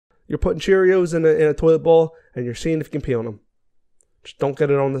you're putting Cheerios in a toilet bowl and you're seeing if you can pee on them. Just don't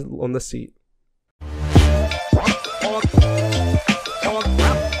get it on the seat.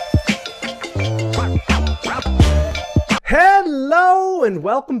 Hello and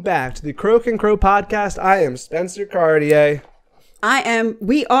welcome back to the Croak Crow podcast. I am Spencer Cartier.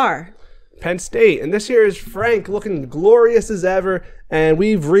 We are Penn State, and this here is Frank looking glorious as ever, and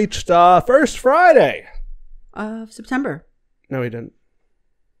we've reached First Friday of September. No, we didn't.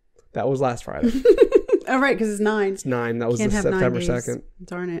 That was last Friday. Oh, right, because it's 9. It's 9. That was the September 2nd.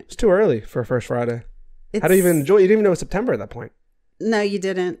 Darn it. It's too early for First Friday. How do you even enjoy it? You didn't even know it was September at that point. No, you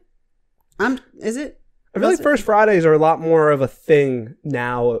didn't. Is it? I feel like First Fridays are a lot more of a thing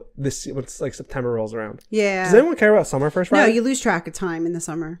now. Once like September rolls around. Yeah. Does anyone care about summer First Friday? No, you lose track of time in the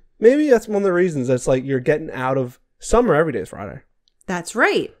summer. Maybe that's one of the reasons. It's like you're getting out of summer. Every day is Friday. That's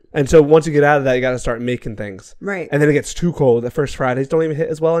right. And so once you get out of that, you got to start making things. Right. And then it gets too cold. The First Fridays don't even hit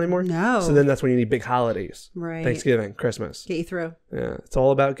as well anymore. No. So then that's when you need big holidays. Right. Thanksgiving, Christmas. Get you through. Yeah. It's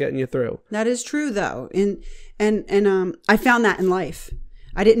all about getting you through. That is true, though. And I found that in life.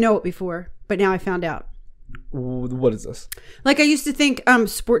 I didn't know it before, but now I found out. What is this? Like I used to think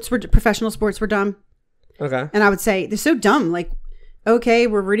professional sports were dumb. Okay. And I would say they're so dumb. Like, okay,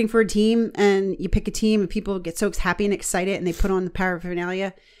 we're rooting for a team and you pick a team and people get so happy and excited and they put on the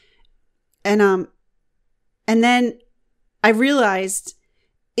paraphernalia. And then I realized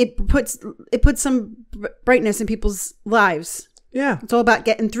it puts some brightness in people's lives. Yeah. It's all about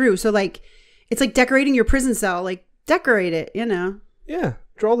getting through. So like, it's like decorating your prison cell. Like decorate it, you know? Yeah.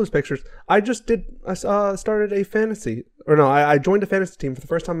 Draw those pictures. I started a fantasy, I joined a fantasy team for the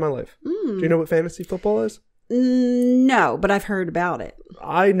first time in my life. Do you know what fantasy football is? No, but I've heard about it.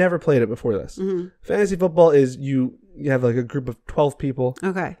 I never played it before this. Mm-hmm. Fantasy football is you have like a group of 12 people.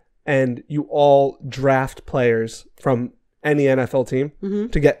 Okay. And you all draft players from any NFL team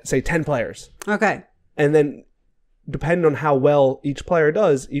to get, say, 10 players. Okay. And then depending on how well each player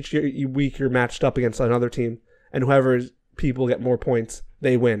does, each week you're matched up against another team. And whoever's people get more points,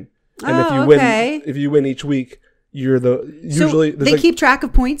 they win. And if you win each week, you're usually they keep track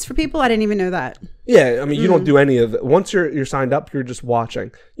of points for people. I didn't even know that. Yeah, I mean you don't do any of it. Once you're signed up, you're just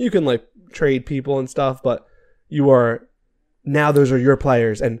watching. You can like trade people and stuff, but now those are your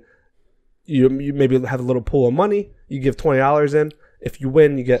players, and you maybe have a little pool of money. You give $20 in. If you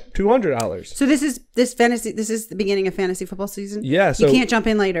win, you get $200. So this is the beginning of fantasy football season. Yeah, so you can't jump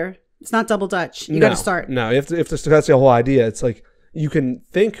in later. It's not double dutch. You got to start. No, you have to. That's the whole idea. It's like you can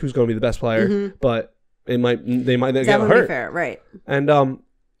think who's going to be the best player, but they might get hurt. That wouldn't be fair, right? And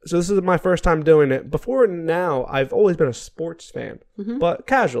so this is my first time doing it. Before now, I've always been a sports fan, but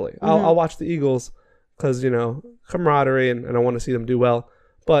casually. I'll watch the Eagles because camaraderie and I want to see them do well.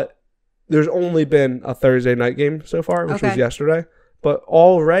 But there's only been a Thursday night game so far, which was yesterday. But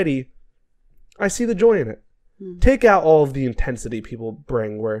already, I see the joy in it. Take out all of the intensity people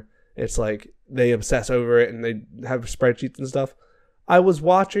bring, where it's like they obsess over it and they have spreadsheets and stuff. I was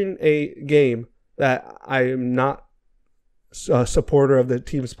watching a game that I am not a supporter of the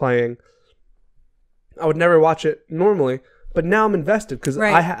teams playing. I would never watch it normally, but now I'm invested because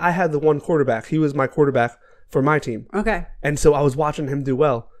I had the one quarterback. He was my quarterback for my team. Okay. And so I was watching him do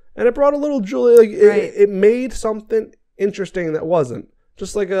well. And it brought a little joy. Like it made something interesting that wasn't.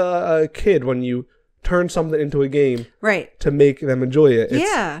 Just like a kid when you turn something into a game to make them enjoy it.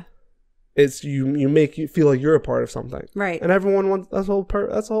 It's you make you feel like you're a part of something. Right. And everyone wants that's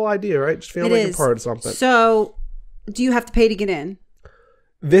the whole idea, right? Just feeling like you're part of something. So do you have to pay to get in?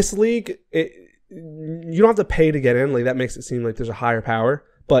 This league, you don't have to pay to get in. Like that makes it seem like there's a higher power,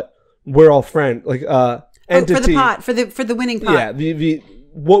 but we're all friends. Like entity for the pot, for the winning pot. Yeah,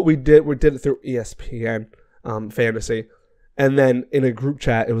 what we did it through ESPN fantasy, and then in a group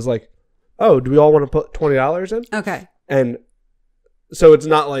chat it was like, oh, do we all want to put $20 in? Okay. And so it's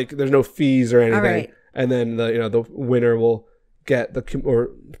not like there's no fees or anything. All right. And then the winner will get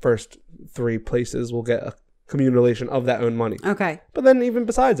first 3 places will get a accumulation of that own money. Okay. But then even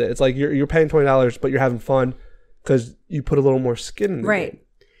besides it, it's like you're paying $20, but you're having fun because you put a little more skin in the game.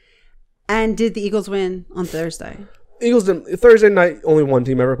 And did the Eagles win on Thursday? Eagles Thursday night, only one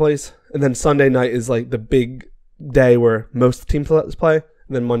team ever plays, and then Sunday night is like the big day where most teams play,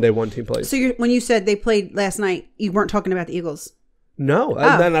 and then Monday one team plays. So when you said they played last night, you weren't talking about the Eagles? No,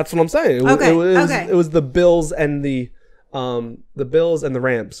 then that's what I'm saying. It was the Bills and the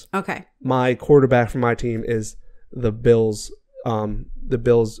Rams. Okay. My quarterback for my team is the Bills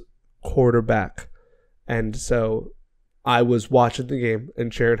quarterback, and so I was watching the game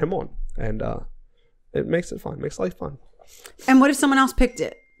and cheering him on, and it makes it fun, makes life fun. And what if someone else picked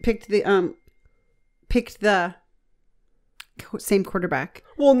the same quarterback.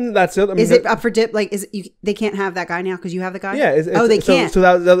 Well, that's it. I mean, is it up for dip? Like, they can't have that guy now because you have the guy? Yeah. They can't. So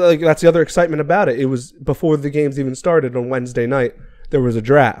that's the other excitement about it. It was before the games even started on Wednesday night. There was a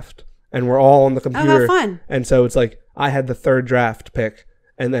draft, and we're all on the computer. Oh, how fun. And so it's like I had the third draft pick,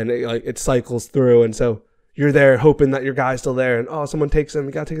 and then it cycles through, and so you're there hoping that your guy's still there, and someone takes him.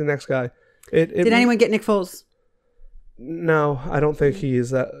 You got to take the next guy. Did anyone get Nick Foles? No, I don't think he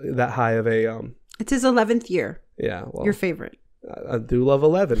is that high of a. It's his 11th year. Yeah, well, your favorite. I do love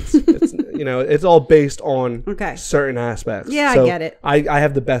 11s. It's it's all based on certain aspects. Yeah, so I get it. I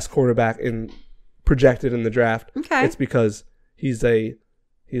have the best quarterback projected in the draft. Okay, it's because he's like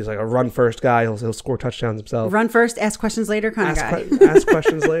a run first guy. He'll score touchdowns himself. Run first, ask questions later kind of guy. Ask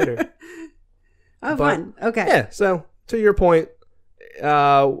questions later. Oh, fun. Okay. Yeah. So to your point,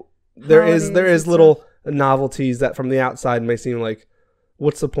 there is little novelties that from the outside may seem like,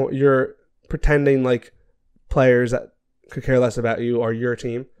 what's the point? You're pretending like players that could care less about you are your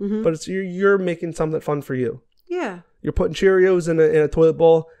team, but it's you're making something fun for you. Yeah. You're putting Cheerios in a toilet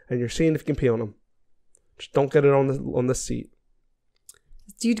bowl and you're seeing if you can pee on them. Just don't get it on the seat.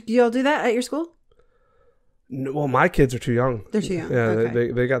 Do you all do that at your school? No, well, my kids are too young. They're too young. Yeah,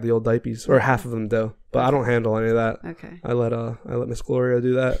 okay. they got the old diapers, or half of them do. But I don't handle any of that. Okay. I let Miss Gloria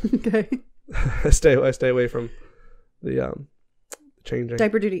do that. Okay. I stay away from the changing.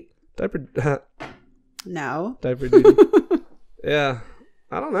 Diaper duty. No. Diaper duty. Yeah.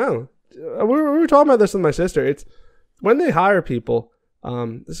 I don't know. We were talking about this with my sister. It's when they hire people,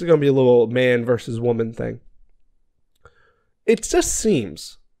 this is going to be a little man versus woman thing. It just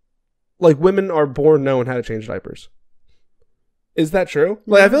seems like women are born knowing how to change diapers. Is that true?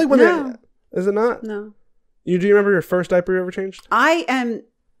 Like, I feel like women... Is it not? No. Do you remember your first diaper you ever changed? I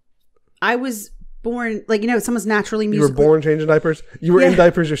was born, like, someone's naturally musical. You were born changing diapers? You were in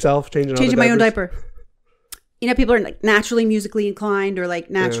diapers yourself, changing my own diaper. People are like naturally musically inclined, or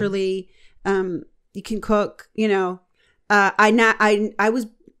like naturally, you can cook, I was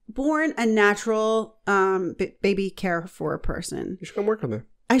born a natural baby care for a person. You should come work on that.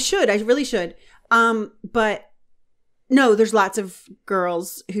 I really should. But no, there's lots of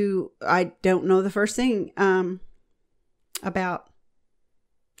girls who I don't know the first thing about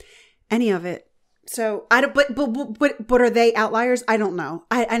any of it. So I don't. But are they outliers? I don't know.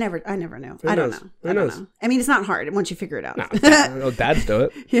 I never know. I don't know. I don't know. I mean, it's not hard once you figure it out. No, dads do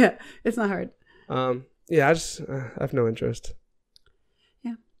it. Yeah, it's not hard. Yeah, I have no interest.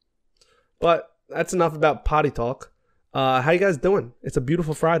 Yeah. But that's enough about potty talk. How you guys doing? It's a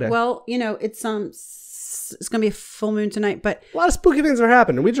beautiful Friday. Well, it's gonna be a full moon tonight, but a lot of spooky things are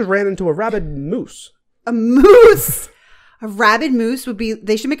happening. We just ran into a rabid moose. A moose. A rabid moose would be.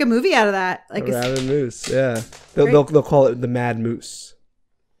 They should make a movie out of that. Like a rabid moose. Yeah, they'll call it the Mad Moose.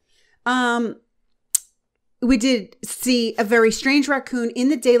 We did see a very strange raccoon in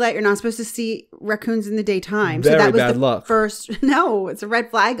the daylight. You're not supposed to see raccoons in the daytime. Very so that was bad luck. First, no, it's a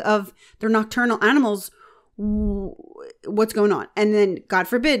red flag of they're nocturnal animals. What's going on? And then, God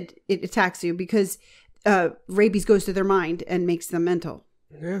forbid, it attacks you because rabies goes to their mind and makes them mental.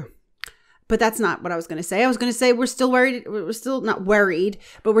 Yeah. But that's not what I was going to say. I was going to say we're still worried. We're still not worried,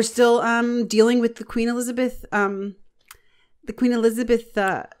 but we're still dealing with the Queen Elizabeth. The Queen Elizabeth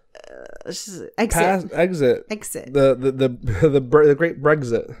exit. Exit. The great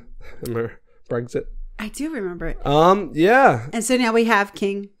Brexit. Remember Brexit? I do remember it. Yeah. And so now we have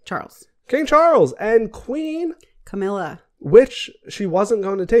King Charles. King Charles and Queen Camilla, which she wasn't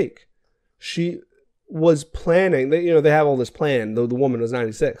going to take. She was planning. They have all this plan. The woman was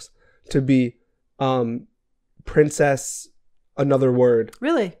 96 to be Princess. Another word,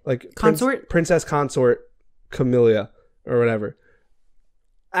 really, like consort, Princess Consort Camilla or whatever.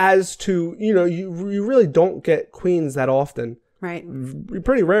 As to you really don't get queens that often, right?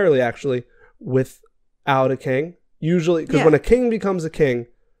 Pretty rarely, actually, without a king. Usually, because when a king becomes a king,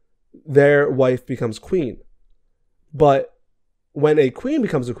 their wife becomes queen. But when a queen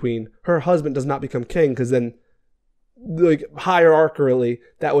becomes a queen, her husband does not become king, because then, like, hierarchically,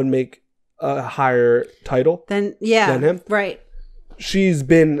 that would make a higher title than him. Right. She's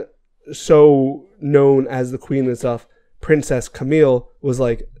been so known as the queen and stuff. Princess Camille was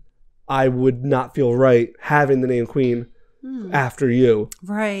like, I would not feel right having the name queen after you.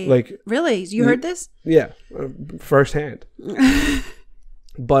 Right. Like, really? You heard this? Yeah. Firsthand.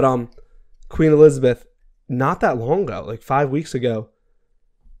 But Queen Elizabeth, not that long ago, like 5 weeks ago,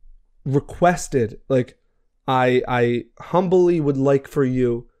 requested, like, I humbly would like for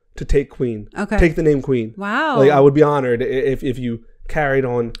you to take Queen. Okay. Take the name Queen. Wow. Like, I would be honored if you carried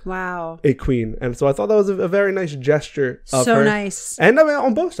on a queen. And so I thought that was a very nice gesture of her. So nice. And I mean,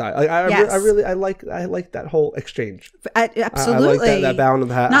 on both sides. I like that whole exchange. Absolutely. I like that bound of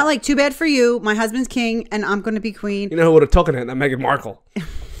the hat. Not like, too bad for you. My husband's king and I'm going to be queen. You know who would have taken it? That Meghan Markle.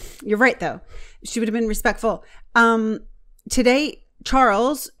 You're right, though. She would have been respectful. Today,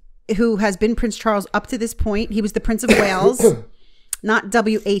 Charles, who has been Prince Charles up to this point, he was the Prince of Wales. Not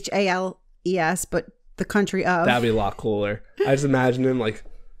WHALES, but the country of. That'd be a lot cooler. I just imagine him like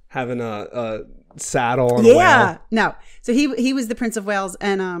having a saddle on a whale. No. So he was the Prince of Wales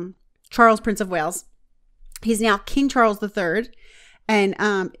and Charles, Prince of Wales. He's now King Charles III. And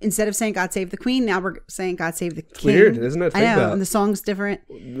instead of saying God Save the Queen, now we're saying God Save the King. It's weird, isn't it? I know, and the song's different.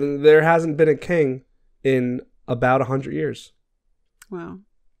 There hasn't been a king in about 100 years. Wow.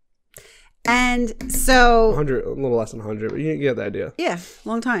 And so 100, a little less than 100, but you get the idea. Yeah,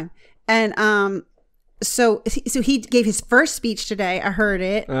 long time. And so he gave his first speech today. I heard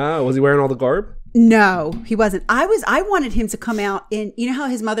it. Was he wearing all the garb? No, he wasn't. I wanted him to come out in, you know how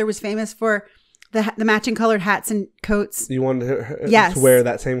his mother was famous for the matching colored hats and coats? You wanted her to wear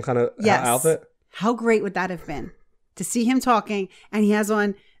that same kind of outfit? How great would that have been? To see him talking and he has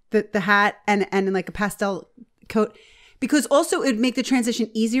on the hat and like a pastel coat. Because also it would make the transition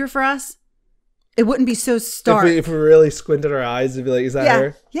easier for us. It wouldn't be so stark. If we really squinted our eyes, it'd be like, is that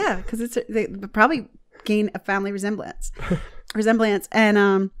her? Yeah, because they probably gain a family resemblance.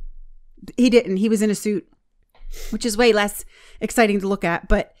 And he didn't. He was in a suit, which is way less exciting to look at.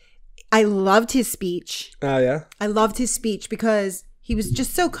 But I loved his speech. Oh, yeah? I loved his speech because he was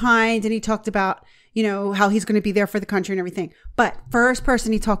just so kind and he talked about, you know, how he's going to be there for the country and everything. But first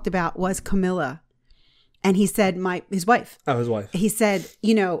person he talked about was Camilla. And he said, his wife. Oh, his wife. He said,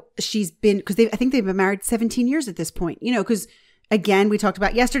 you know, she's been, because I think they've been married 17 years at this point, you know, because again, we talked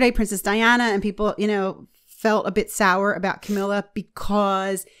about yesterday, Princess Diana, and people, you know, felt a bit sour about Camilla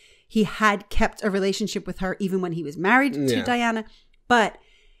because he had kept a relationship with her even when he was married to Diana. But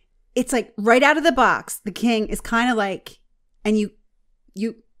it's like right out of the box, the king is kind of like, and you,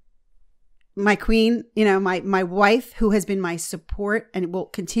 my queen, you know, my wife who has been my support and will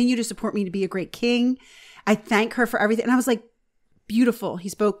continue to support me to be a great king. I thank her for everything. And I was like, beautiful. He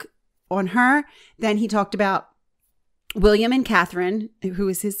spoke on her. Then he talked about William and Catherine, who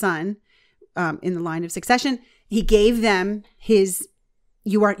is his son, in the line of succession. He gave them his,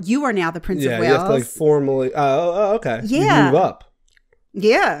 you are now the Prince of Wales. Yeah, you have to like formally, okay. Yeah. You move up.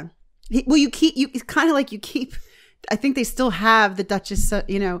 Yeah. It's kind of like you keep, I think they still have the Duchess,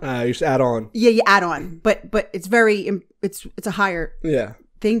 you know. You just add on. Yeah, you add on. But it's it's a higher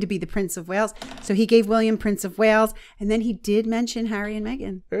thing to be the Prince of Wales. So he gave William Prince of Wales. And then he did mention Harry and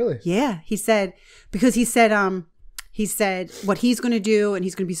Meghan. Really? Yeah. He said what he's going to do and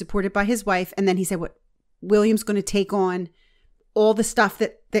he's going to be supported by his wife. And then he said what William's going to take on all the stuff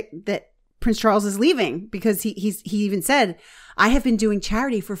that Prince Charles is leaving, because he even said, I have been doing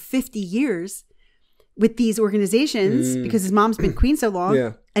charity for 50 years with these organizations because his mom's been queen so long.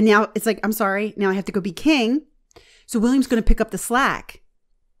 Yeah. And now it's like, I'm sorry, now I have to go be king. So William's going to pick up the slack.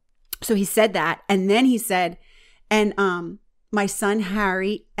 So he said that. And then he said, and my son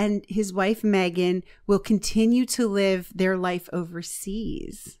Harry and his wife Meghan will continue to live their life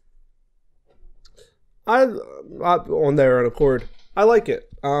overseas. On their own accord, I like it.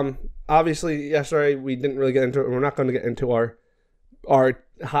 Obviously, yesterday we didn't really get into it. We're not going to get into our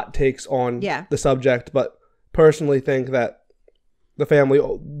hot takes on the subject, but personally think that the family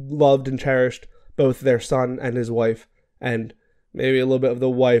loved and cherished both their son and his wife, and maybe a little bit of the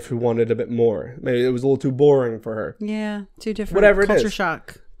wife who wanted a bit more. Maybe it was a little too boring for her. Yeah, too different. Whatever culture it is.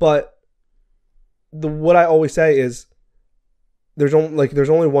 Shock. But what I always say is there's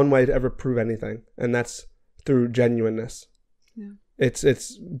only one way to ever prove anything, and that's through genuineness. Yeah.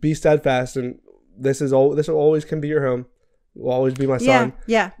 It's be steadfast, and this will always can be your home. Will always be my son.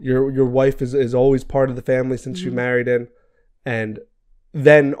 Yeah. Your wife is always part of the family since you married in, and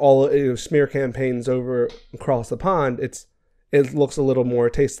then all smear campaigns over across the pond. It looks a little more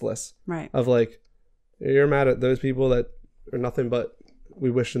tasteless. Right. Of like, you're mad at those people that are nothing but we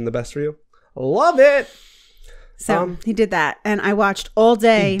wish them the best for you. Love it. So he did that, and I watched all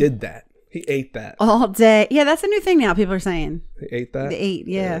day. He did that. He ate that all day. Yeah, that's a new thing now. People are saying he ate that. They ate.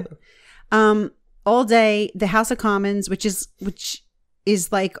 Yeah. All day, the House of Commons, which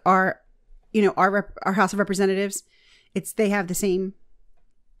is like our House of Representatives. They have the same.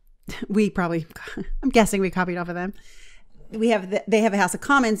 I'm guessing we copied off of them. They have a House of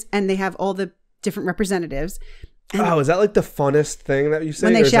Commons, and they have all the different representatives. And is that like the funnest thing that you say?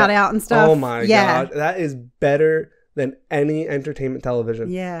 When they shout out and stuff? Oh my God. That is better than any entertainment television.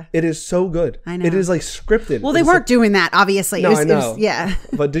 Yeah. It is so good. I know. It is like scripted. Well, they weren't doing that, obviously. No, I know. Yeah.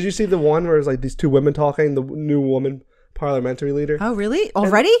 But did you see the one where it was like these two women talking, the new woman parliamentary leader? Oh, really?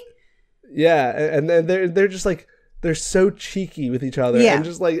 Already? Yeah. And then they're just like, they're so cheeky with each other. Yeah. And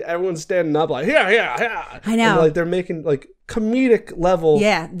just like everyone's standing up like, yeah. I know. And like they're making like comedic level.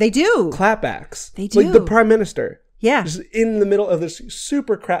 Yeah, they do. Clapbacks. They do. Like the prime minister. Yeah. Just in the middle of this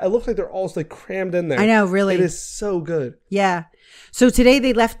super crap. It looks like they're all like crammed in there. I know, really. It is so good. Yeah. So today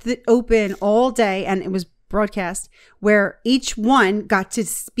they left it open all day and it was broadcast where each one got to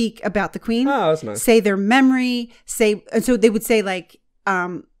speak about the Queen. Oh, that's nice. Say their memory, and so they would say like,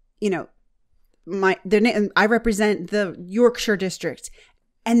 their name, I represent the Yorkshire district.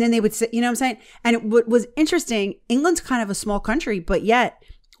 And then they would say, you know what I'm saying? And what was interesting, England's kind of a small country, but yet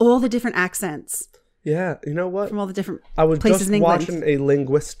all the different accents. Yeah, you know what? From all the different I was places just in England. watching a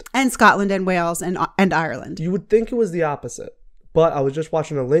linguist. And Scotland and Wales and Ireland. You would think it was the opposite. But I was just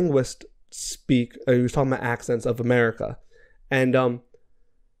watching a linguist speak. He was talking about accents of America. And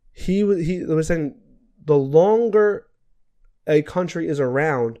he was saying the longer a country is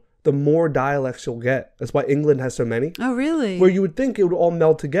around, the more dialects you'll get. That's why England has so many. Oh, really? Where you would think it would all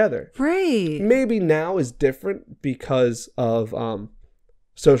meld together. Right. Maybe now is different because of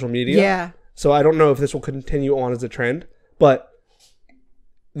social media. Yeah. So I don't know if this will continue on as a trend. But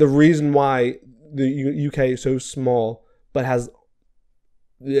the reason why the UK is so small but has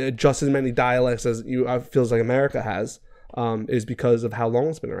just as many dialects as feels like America has is because of how long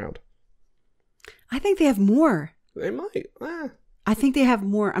it's been around. I think they have more. They might. I think they have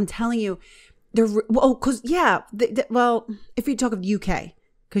more. I'm telling you. Because if you talk of the UK,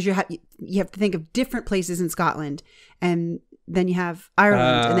 because you have to think of different places in Scotland, and then you have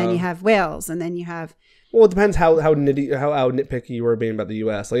Ireland, and then you have Wales, and then you have. Well, it depends how nitpicky you were being about the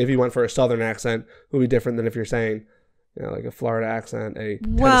US. Like if you went for a Southern accent, it would be different than if you're saying, like a Florida accent, a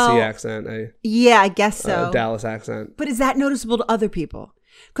Tennessee accent, I guess so, a Dallas accent. But is that noticeable to other people?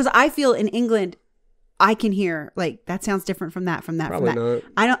 Because I feel in England, I can hear like that sounds different from that. Probably not.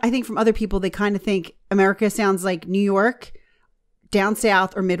 I think from other people they kind of think America sounds like New York, down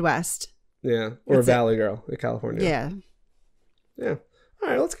south, or Midwest. Yeah, or a Valley Girl in California. Yeah. All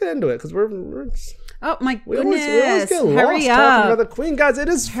right, let's get into it because we're oh my goodness! We always get Hurry lost up. Talking about the Queen, guys. It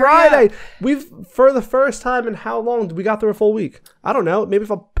is Friday. We've for the first time in how long we got through a full week? I don't know. Maybe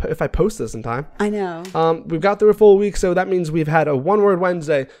if I post this in time. I know. We've got through a full week, so that means we've had a one-word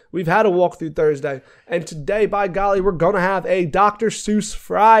Wednesday. We've had a walkthrough Thursday, and today, by golly, we're gonna have a Dr. Seuss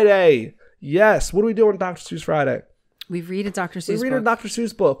Friday. Yes. What do we do on Dr. Seuss Friday? We read a Dr. Seuss. We read a Dr.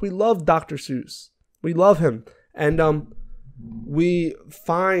 Seuss book. We love Dr. Seuss. We love him, and we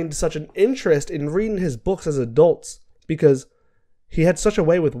find such an interest in reading his books as adults because he had such a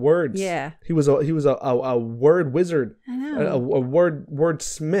way with words. Yeah, he was a word wizard. I know. A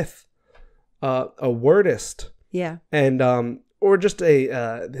wordsmith, a wordist. Yeah, and or just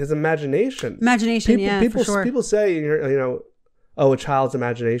his imagination. People, for sure. People say a child's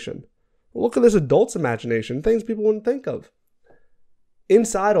imagination. Well, look at this adult's imagination. Things people wouldn't think of.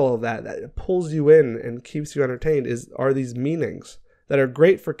 Inside all of that pulls you in and keeps you entertained are these meanings that are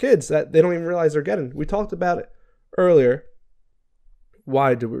great for kids that they don't even realize they're getting. We talked about it earlier.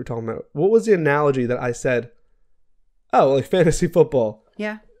 Why did we were talking about? What was the analogy that I said? Oh, like fantasy football.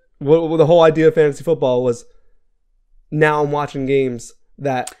 Yeah. What the whole idea of fantasy football was. Now I'm watching games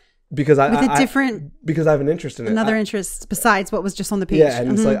that because I have an interest in it. Another interest besides what was just on the page. Yeah,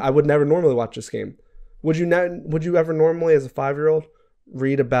 and it's like I would never normally watch this game. Would you ever normally, as a 5-year-old,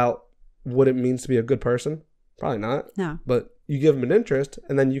 read about what it means to be a good person? Probably not. No. But you give them an interest,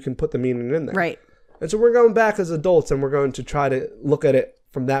 and then you can put the meaning in there. Right. And so we're going back as adults, and we're going to try to look at it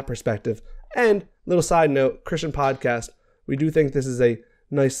from that perspective. And little side note, Christian podcast, we do think this is a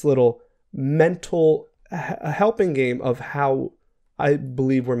nice little mental helping game of how I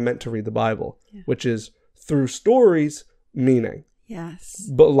believe we're meant to read the Bible, which is through stories, meaning. Yes.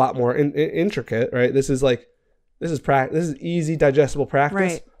 But a lot more intricate, right? This is easy, digestible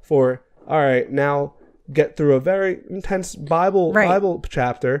practice for, all right, now get through a very intense Bible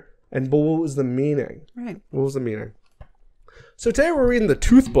chapter, and but what was the meaning? Right. What was the meaning? So today we're reading the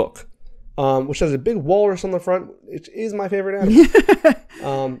Tooth Book, which has a big walrus on the front, which is my favorite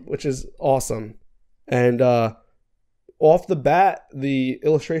animal, which is awesome. And off the bat, the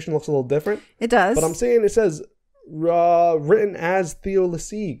illustration looks a little different. It does. But I'm saying it says written as Theo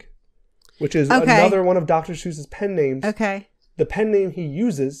Lessig, which is another one of Dr. Seuss's pen names. Okay. The pen name he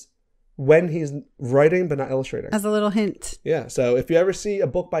uses when he's writing but not illustrating. As a little hint. Yeah. So if you ever see a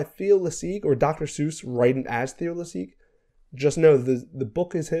book by Theo Lessig or Dr. Seuss writing as Theo Lessig, just know the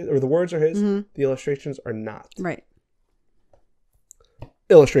book is his, or the words are his. Mm-hmm. The illustrations are not. Right.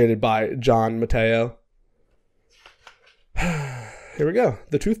 illustrated by John Mateo. Here we go.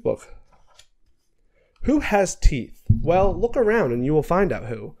 The Tooth Book. Who has teeth? Well, look around and you will find out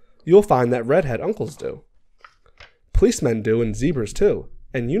who. You'll find that redhead uncles do. Policemen do, and zebras too.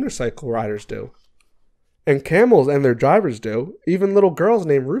 And unicycle riders do. And camels and their drivers do. Even little girls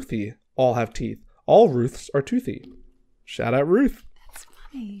named Ruthie all have teeth. All Ruths are toothy. Shout out Ruth. That's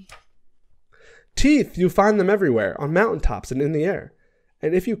funny. Teeth, you find them everywhere, on mountaintops and in the air.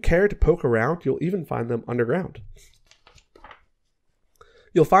 And if you care to poke around, you'll even find them underground.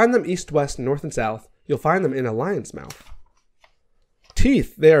 You'll find them east, west, north, and south. You'll find them in a lion's mouth.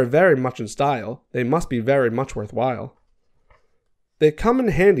 Teeth, they are very much in style. They must be very much worthwhile. They come in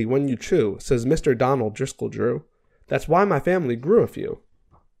handy when you chew, says Mr. Donald Driscoll Drew. That's why my family grew a few.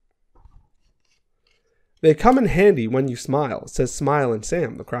 They come in handy when you smile, says Smile and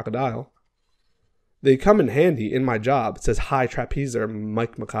Sam, the crocodile. They come in handy in my job, says High Trapezer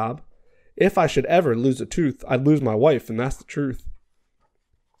Mike Macabre. If I should ever lose a tooth, I'd lose my wife, and that's the truth.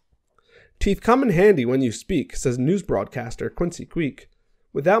 Teeth come in handy when you speak, says news broadcaster Quincy Queek.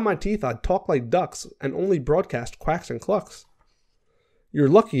 Without my teeth, I'd talk like ducks and only broadcast quacks and clucks. You're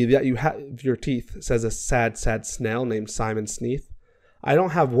lucky that you have your teeth, says a sad, sad snail named Simon Sneath. I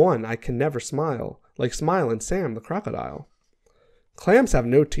don't have one, I can never smile, like Smile and Sam the crocodile. Clams have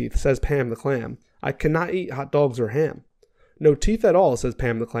no teeth, says Pam the clam. I cannot eat hot dogs or ham. No teeth at all, says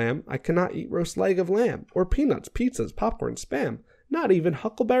Pam the clam. I cannot eat roast leg of lamb, or peanuts, pizzas, popcorn, Spam, not even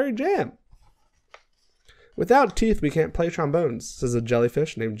huckleberry jam. Without teeth, we can't play trombones, says a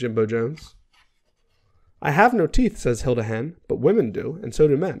jellyfish named Jimbo Jones. I have no teeth, says Hilda Hen, but women do, and so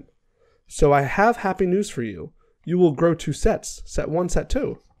do men. So I have happy news for you. You will grow 2 sets, set 1, set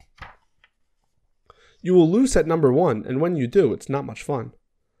 2. You will lose set number 1, and when you do, it's not much fun.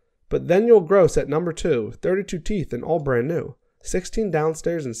 But then you'll grow set number 2, 32 teeth and all brand new, 16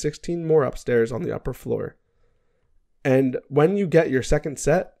 downstairs and 16 more upstairs on the upper floor. And when you get your second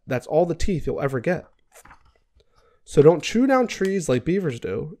set, that's all the teeth you'll ever get. So don't chew down trees like beavers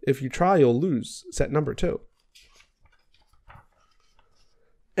do. If you try, you'll lose set number 2.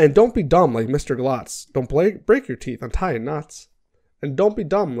 And don't be dumb like Mr. Glotz. Don't break your teeth, untie in knots. And don't be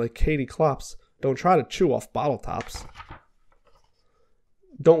dumb like Katie Klops. Don't try to chew off bottle tops.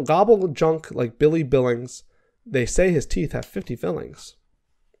 Don't gobble junk like Billy Billings. They say his teeth have 50 fillings.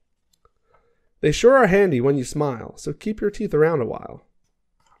 They sure are handy when you smile, so keep your teeth around a while.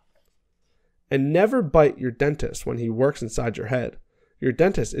 And never bite your dentist when he works inside your head. Your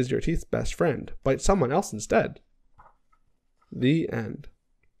dentist is your teeth's best friend. Bite someone else instead. The end.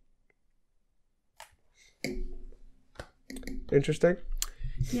 Interesting.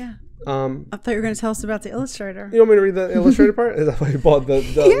 Yeah. I thought you were going to tell us about the illustrator. You want me to read the illustrator part? Is that why you bought the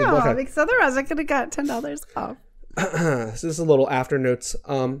yeah, okay. Because otherwise I could have got $10 off. So this is a little after notes.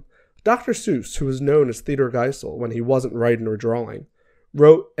 Dr. Seuss, who was known as Theodore Geisel when he wasn't writing or drawing,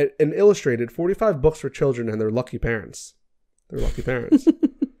 wrote and illustrated 45 books for children and their lucky parents.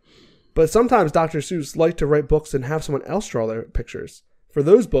 But sometimes Dr. Seuss liked to write books and have someone else draw their pictures. For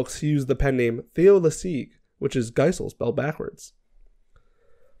those books, he used the pen name Theo Lessig, which is Geisel spelled backwards.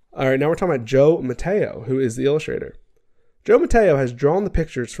 All right, now we're talking about Joe Mateo, who is the illustrator. Joe Mateo has drawn the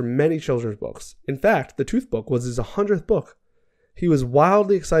pictures for many children's books. In fact, the Tooth Book was his 100th book. He was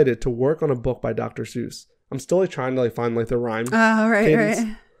wildly excited to work on a book by Dr. Seuss. I'm still trying to find the rhyme. Oh,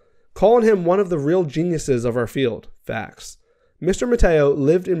 right. Calling him one of the real geniuses of our field. Facts. Mr. Mateo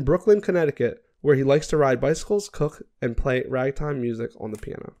lived in Brooklyn, Connecticut, where he likes to ride bicycles, cook, and play ragtime music on the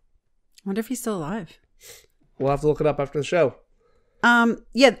piano. I wonder if he's still alive. We'll have to look it up after the show.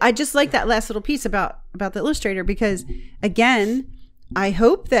 Yeah, I just like that last little piece about the illustrator because, again, I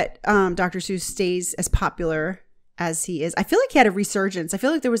hope that Dr. Seuss stays as popular as he is. I feel like he had a resurgence. I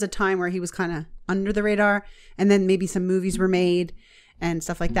feel like there was a time where he was kind of under the radar, and then maybe some movies were made and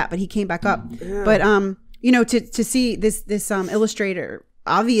stuff like that. But he came back up. Yeah. But to see this illustrator,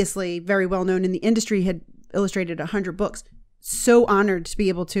 obviously very well known in the industry, had illustrated 100 books. So honored to be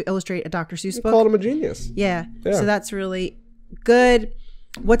able to illustrate a Dr. Seuss book. Called him a genius. Yeah. So that's really good.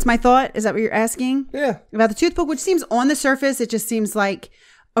 What's my thought? Is that what you're asking? Yeah. About the Tooth Book, which seems on the surface, it just seems like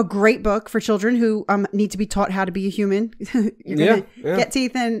a great book for children who need to be taught how to be a human. You're going to get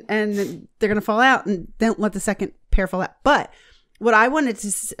teeth and they're going to fall out, and don't let the second pair fall out. But what I wanted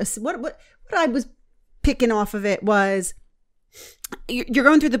to, what I was picking off of it was you're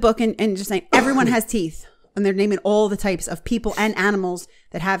going through the book and just saying everyone has teeth, and they're naming all the types of people and animals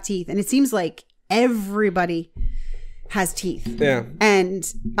that have teeth. And it seems like everybody has teeth. Yeah. And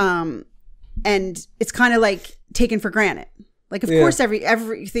it's kind of like taken for granted. Like, of course,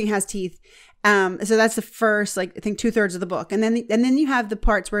 everything has teeth. So that's the first, like, I think 2/3 of the book. And then you have the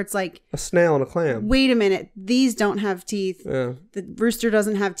parts where it's like a snail and a clam. Wait a minute. These don't have teeth. Yeah. The rooster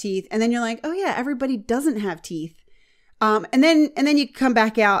doesn't have teeth. And then you're like, oh yeah, everybody doesn't have teeth. And then you come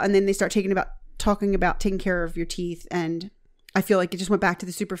back out and then they start talking about taking care of your teeth. And I feel like it just went back to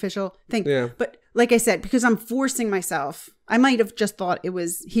the superficial thing. Yeah. But like I said, because I'm forcing myself, I might have just thought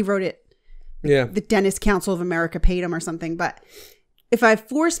he wrote it. Yeah. The Dentist Council of America paid him or something. But if I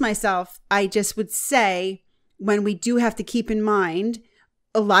force myself, I just would say, when we do have to keep in mind,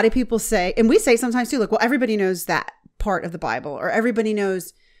 a lot of people say, and we say sometimes too, like, well, everybody knows that part of the Bible, or everybody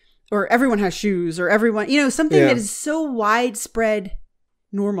knows, or everyone has shoes, or everyone, something that is so widespread,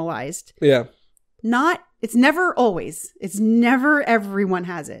 normalized. Yeah. It's never always. It's never everyone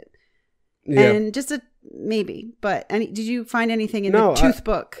has it. Yeah. And just maybe. But did you find anything in the tooth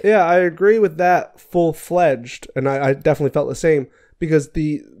book? Yeah, I agree with that full-fledged. And I definitely felt the same. Because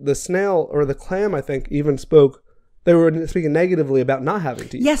the snail or the clam, I think, even they were speaking negatively about not having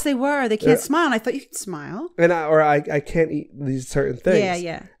teeth. Yes, they were. They can't smile. And I thought you could smile. And I can't eat these certain things. Yeah,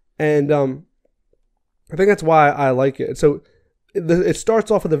 yeah. And I think that's why I like it. So it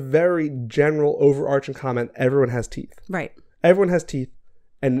starts off with a very general, overarching comment. Everyone has teeth. Right. Everyone has teeth.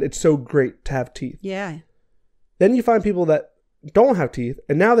 And it's so great to have teeth. Yeah. Then you find people that don't have teeth.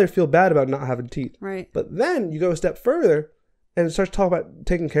 And now they feel bad about not having teeth. Right. But then you go a step further. And it starts talking about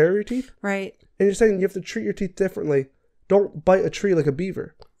taking care of your teeth. Right. And you're saying you have to treat your teeth differently. Don't bite a tree like a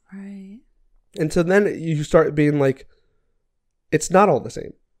beaver. Right. And so then you start being like, it's not all the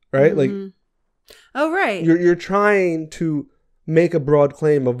same. Right? Mm-hmm. Like, oh, right. You're trying to make a broad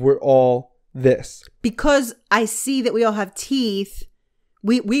claim of we're all this. Because I see that we all have teeth.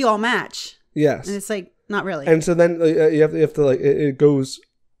 We all match. Yes. And it's like, not really. And so then you have to like, it goes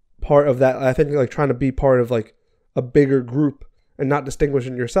part of that. I think like trying to be part of like a bigger group and not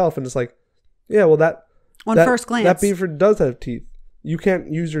distinguishing yourself. And it's like, yeah, well, that first glance, that beaver does have teeth. You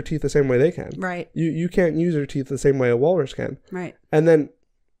can't use your teeth the same way they can. Right. You can't use your teeth the same way a walrus can. Right. And then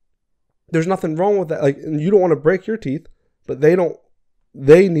there's nothing wrong with that. Like, you don't want to break your teeth, but they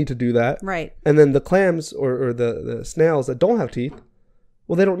need to do that. Right. And then the clams or the snails that don't have teeth,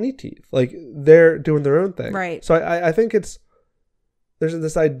 well, they don't need teeth. Like, they're doing their own thing. Right. So I think there's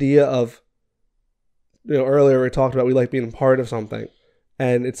this idea of, earlier we talked about we like being part of something.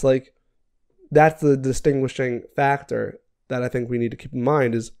 And it's like, that's the distinguishing factor that I think we need to keep in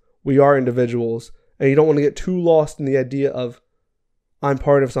mind is we are individuals. And you don't want to get too lost in the idea of I'm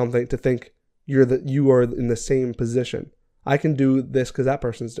part of something to think you are in the same position. I can do this because that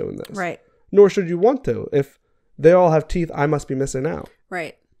person's doing this. Right. Nor should you want to. If they all have teeth, I must be missing out.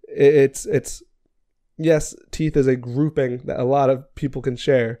 Right. It's yes, teeth is a grouping that a lot of people can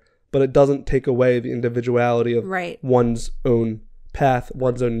share. But it doesn't take away the individuality of one's own path,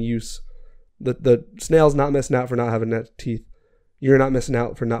 one's own use. The snail's not missing out for not having that teeth. You're not missing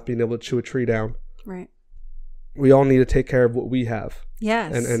out for not being able to chew a tree down. Right. We all need to take care of what we have.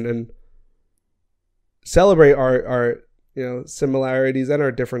 Yes. And celebrate our similarities and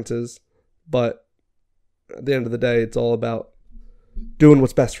our differences. But at the end of the day, it's all about doing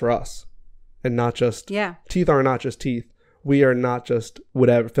what's best for us. And not just... Yeah. Teeth are not just teeth. We are not just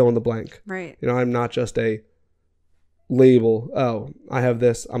whatever, fill in the blank. Right. I'm not just a label. Oh, I have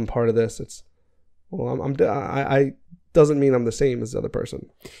this. I'm part of this. It's, well, I doesn't mean I'm the same as the other person.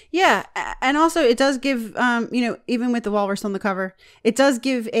 Yeah. And also it does give, even with the walrus on the cover, it does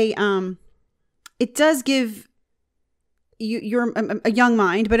give you're a young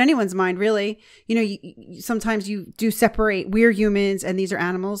mind, but anyone's mind really, sometimes you do separate, we're humans and these are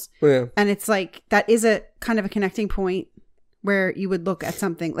animals. Yeah. And it's like, that is a kind of a connecting point where you would look at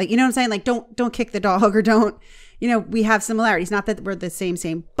something like, you know what I'm saying? Like, don't kick the dog or don't, we have similarities. Not that we're the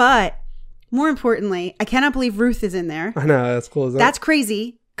same, but more importantly, I cannot believe Ruth is in there. I know. That's cool. That's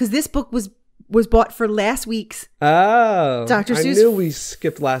crazy. Cause this book was bought for last week's. Oh, Dr. Seuss. I knew we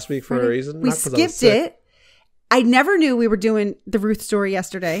skipped last week for a reason. We skipped it. I never knew we were doing the Ruth story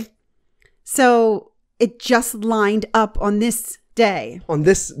yesterday. So it just lined up on this day. On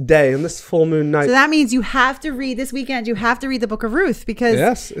this full moon night. So that means you have to read this weekend. You have to read the book of Ruth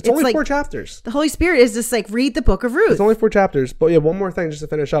because it's only like 4 chapters. The Holy Spirit is just like, read the book of Ruth. It's only 4 chapters. But yeah, one more thing just to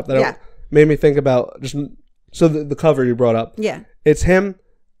finish up that made me think about so the cover you brought up. Yeah. It's him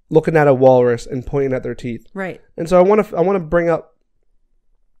looking at a walrus and pointing at their teeth. Right. And so I want to bring up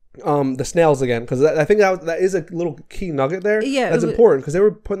the snails again, because I think that is a little key nugget there. Yeah, that's important because they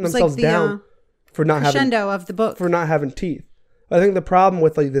were putting themselves down for not having crescendo of the book, for not having teeth. I think the problem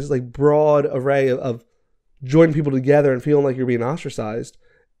with like this like broad array of joining people together and feeling like you're being ostracized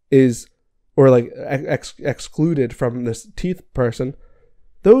is, or like excluded from this teeth person,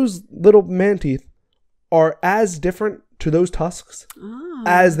 those little man teeth are as different to those tusks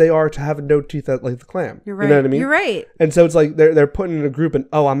as they are to have no teeth like the clam. You're right. You know what I mean? You're right. And so it's like they're putting in a group and,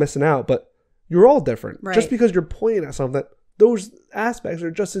 I'm missing out. But you're all different. Right. Just because you're pointing at something, those aspects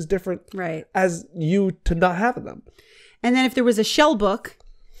are just as different as you to not having them. And then if there was a shell book,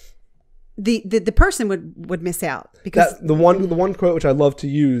 the person would miss out. Because the one quote which I love to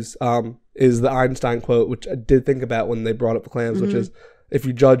use is the Einstein quote, which I did think about when they brought up the clams, which is, if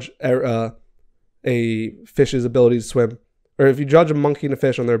you judge a fish's ability to swim, or if you judge a monkey and a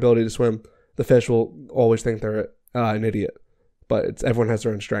fish on their ability to swim, the fish will always think they're an idiot. But everyone has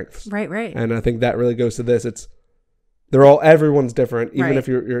their own strengths. Right. And I think that really goes to this. Everyone's different, even if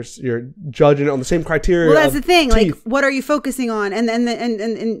you're judging it on the same criteria. Well, that's the thing. Teeth. Like, what are you focusing on? And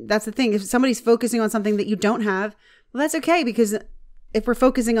that's the thing. If somebody's focusing on something that you don't have, well, that's okay, because if we're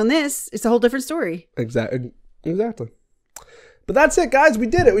focusing on this, it's a whole different story. Exactly. But that's it, guys. We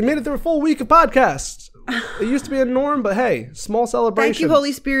did it. We made it through a full week of podcasts. It used to be a norm, but hey, small celebration. Thank you,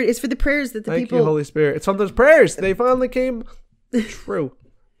 Holy Spirit. It's for the prayers that the people. Thank you, Holy Spirit. It's from those prayers. They finally came true.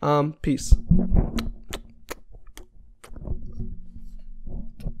 Peace.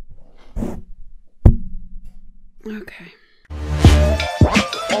 Okay.